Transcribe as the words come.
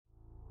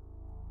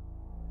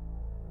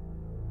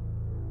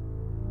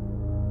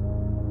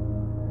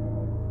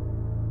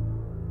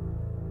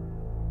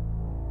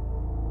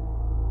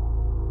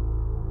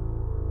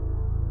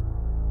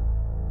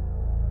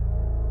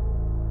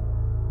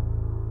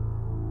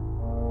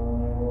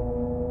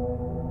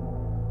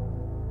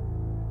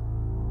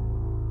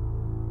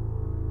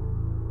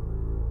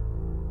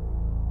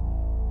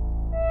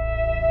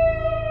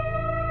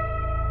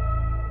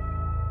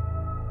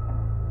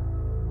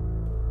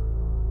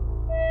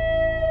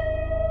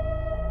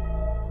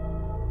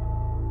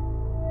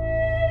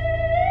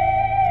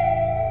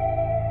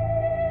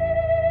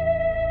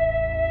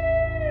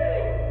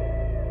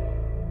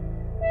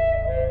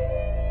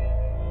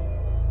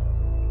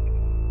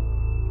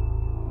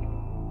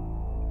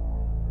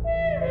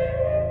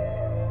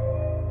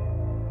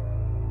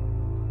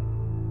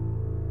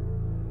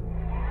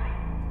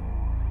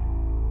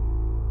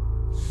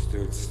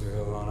stood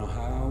still on a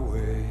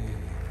highway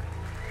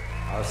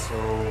I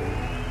sold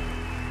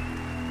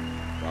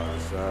by the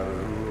side of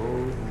the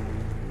road,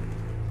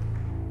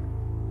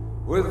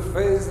 with a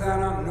face that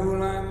I knew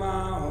like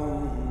my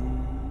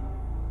own,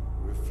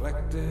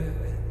 reflected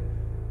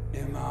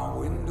in my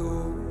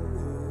window.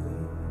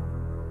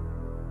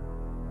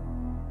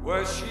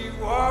 Well, she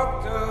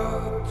walked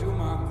up to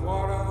my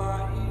quarter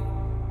light,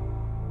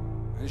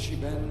 and she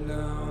bent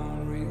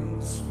down real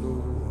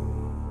slow.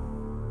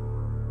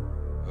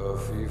 Her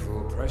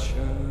fearful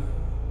pressure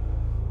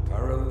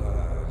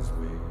paralyzed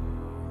me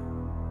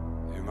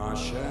in my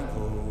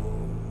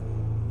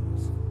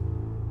shadows.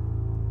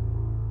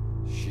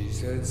 She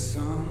said,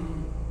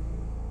 son,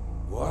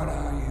 what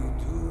are you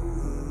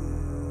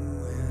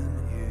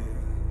doing here?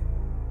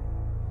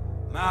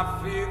 My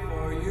fear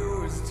for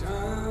you has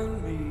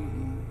turned me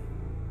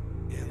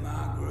in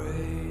my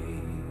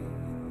grave.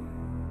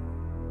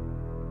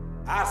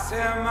 I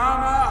said,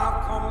 Mama,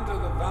 I've come to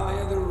the valley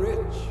of the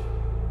rich,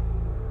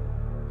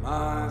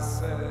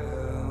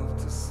 myself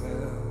to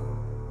sell.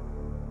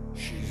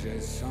 She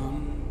said,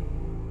 son,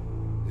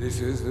 this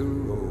is the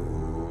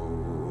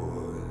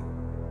road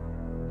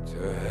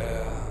to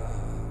hell.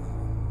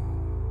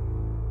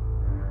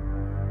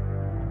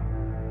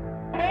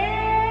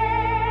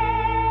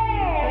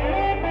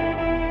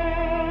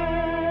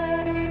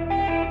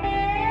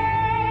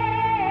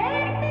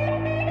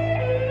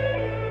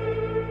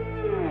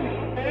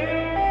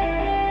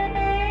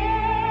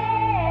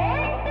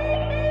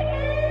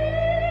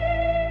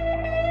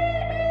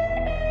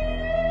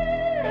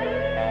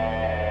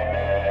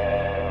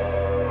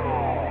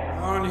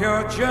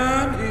 Your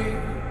journey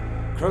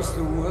across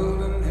the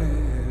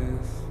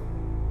wilderness,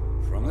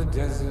 from the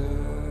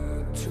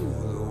desert to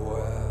the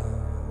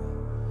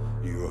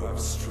well, you have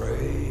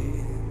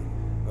strayed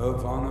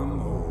upon a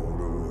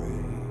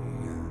motorway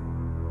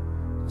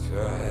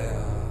to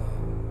hell.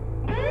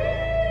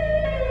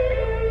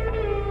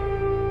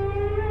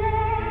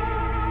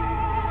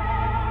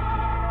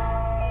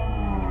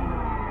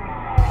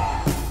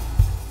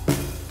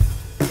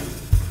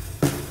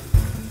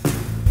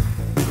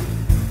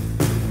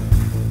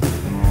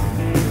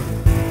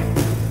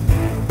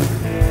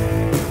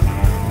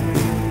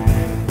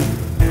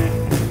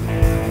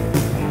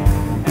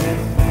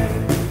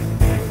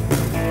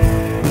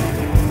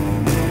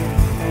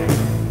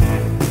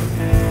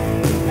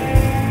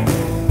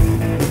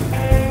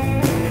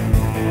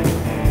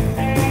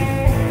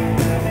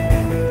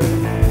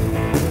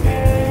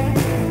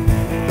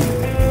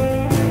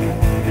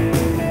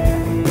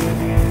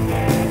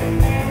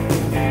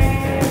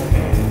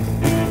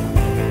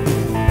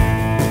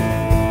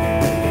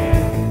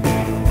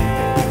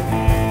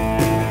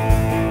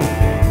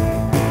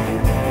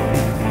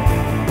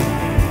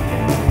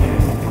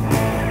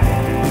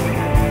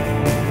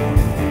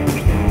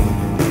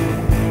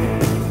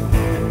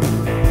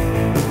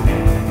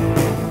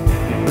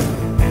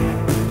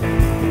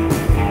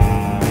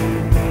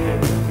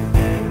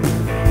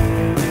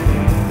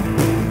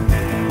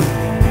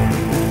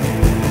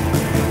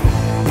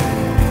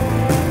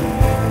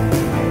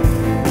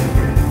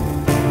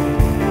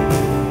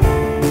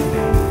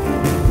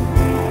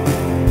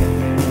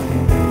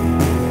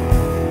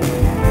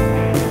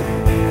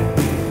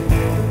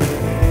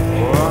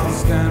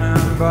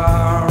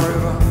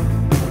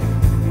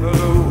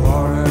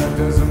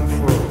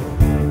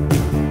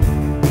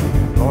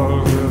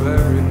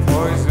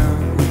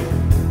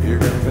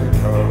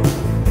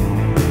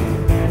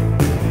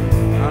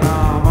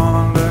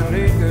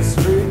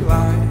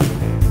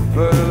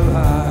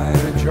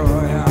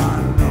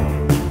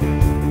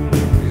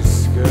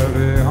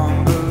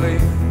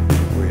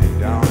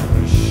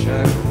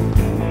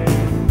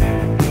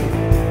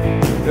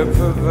 The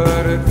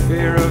perverted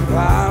fear of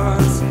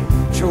violence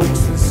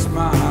chokes the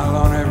smile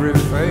on every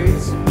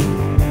face.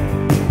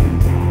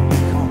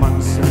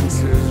 Common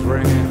sense is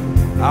ringing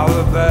out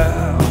the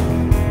bell.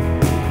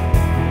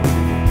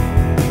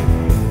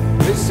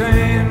 This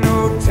ain't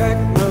no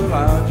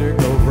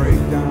technological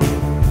breakdown.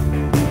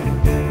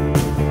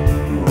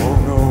 Oh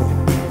no,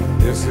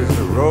 this is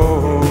the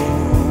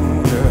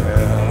road to hell.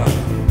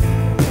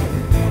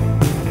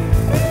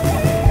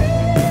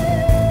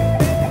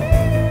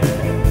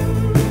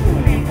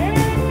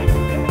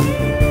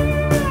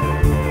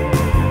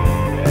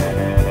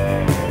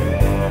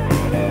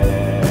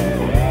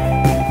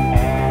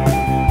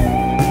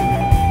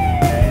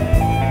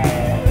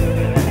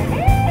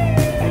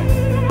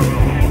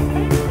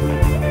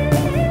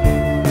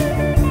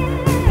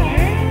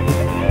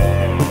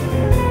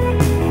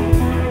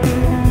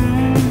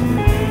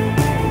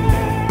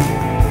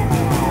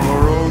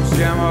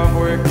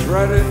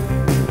 Credit,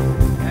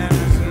 and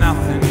there's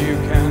nothing you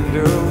can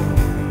do.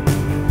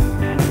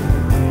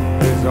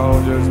 It's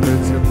all just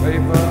bits of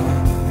paper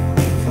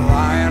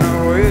flying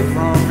away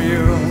from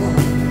you.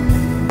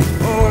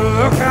 Oh,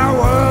 look our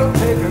world,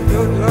 take a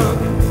good look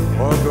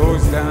what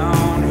goes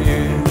down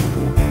here.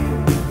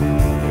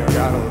 You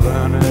gotta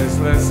learn this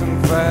lesson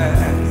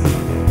fast.